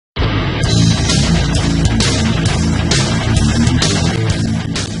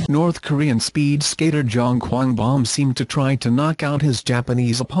North Korean speed skater Jong Kwang Bom seemed to try to knock out his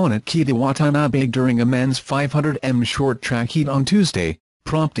Japanese opponent Keita Watanabe during a men's 500m short track heat on Tuesday,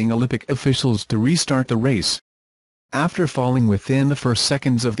 prompting Olympic officials to restart the race. After falling within the first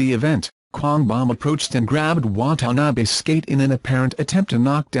seconds of the event, Kwang Bom approached and grabbed Watanabe's skate in an apparent attempt to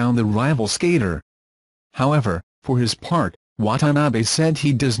knock down the rival skater. However, for his part, Watanabe said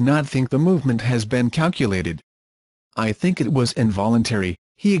he does not think the movement has been calculated. "I think it was involuntary,"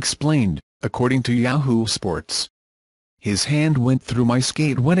 he explained, according to Yahoo Sports. "His hand went through my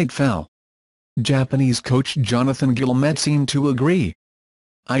skate when it fell." Japanese coach Jonathan Guilmette seemed to agree.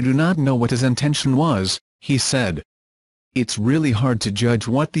 "I do not know what his intention was," he said. "It's really hard to judge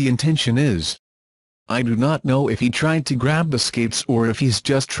what the intention is. I do not know if he tried to grab the skates or if he's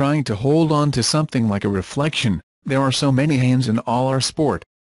just trying to hold on to something like a reflection. There are so many hands in all our sport.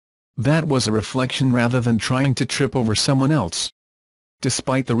 That was a reflection rather than trying to trip over someone else."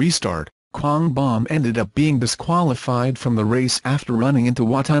 Despite the restart, Kwang Bom ended up being disqualified from the race after running into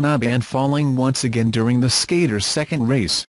Watanabe and falling once again during the skater's second race.